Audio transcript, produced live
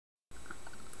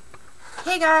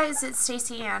Hey guys, it's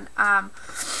Stacy Ann.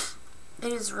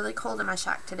 It is really cold in my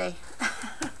shack today.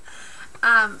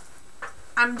 I'm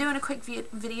doing a quick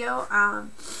video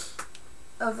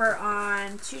over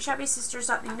on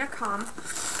twoshabbysisters.name.com.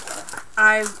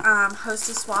 I host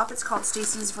a swap. It's called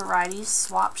Stacy's Variety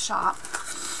Swap Shop.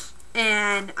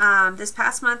 And this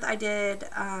past month I did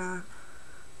oh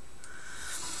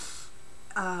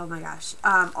my gosh,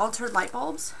 altered light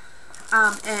bulbs.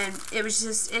 And it was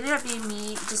just, ended up being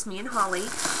just me and Holly.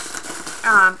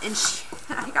 And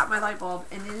I got my light bulb,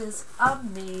 and it is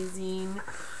amazing.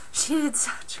 She did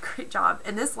such a great job.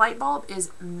 And this light bulb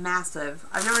is massive.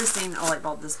 I've never seen a light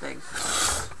bulb this big.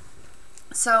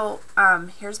 So,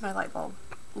 here's my light bulb.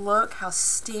 Look how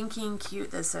stinking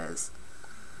cute this is.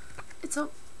 It's a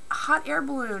hot air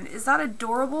balloon. Is that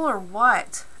adorable or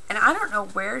what? And I don't know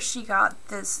where she got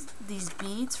these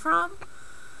beads from.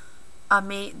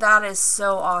 That is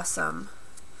so awesome.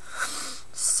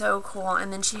 So cool.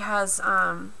 And then she has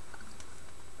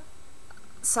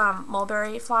some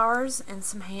mulberry flowers and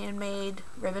some handmade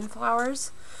ribbon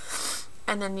flowers.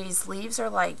 And then these leaves are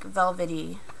like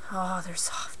velvety. Oh, they're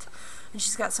soft. And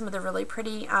she's got some of the really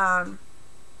pretty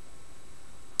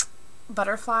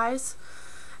butterflies.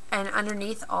 And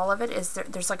underneath all of it is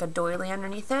there's like a doily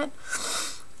underneath it.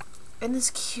 And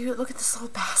this cute, look at this little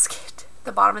basket.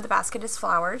 The bottom of the basket is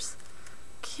flowers.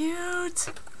 Cute.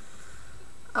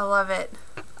 I love it.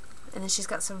 And then she's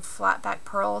got some flat back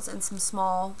pearls and some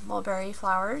small mulberry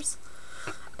flowers.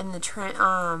 And the trim,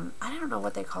 I don't know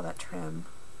what they call that trim.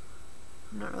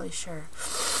 I'm not really sure.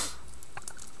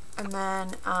 And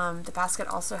then the basket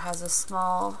also has a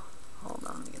small, hold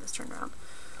on, let me get this turned around.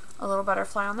 A little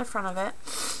butterfly on the front of it.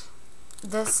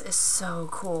 This is so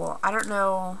cool. I don't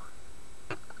know.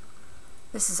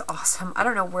 This is awesome. I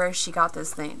don't know where she got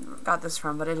this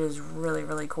from, but it is really,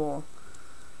 really cool.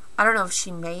 I don't know if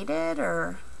she made it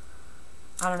or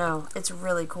I don't know. It's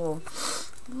really cool.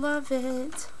 Love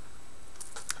it.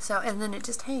 So, and then it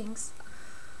just hangs.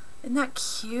 Isn't that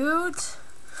cute?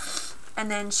 And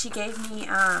then she gave me,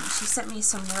 she sent me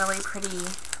some really pretty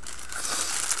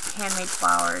handmade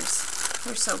flowers.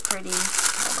 They're so pretty.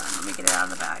 Hold on, let me get it out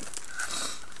of the bag.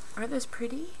 Aren't those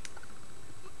pretty?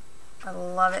 I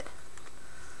love it.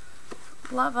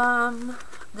 Love them.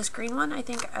 This green one, I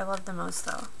think I love the most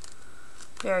though.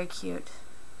 Very cute.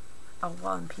 Oh,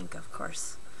 well, and pink, of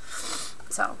course.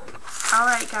 So,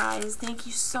 alright guys. Thank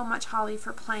you so much, Holly,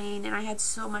 for playing, and I had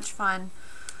so much fun.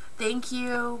 Thank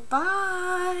you.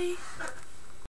 Bye!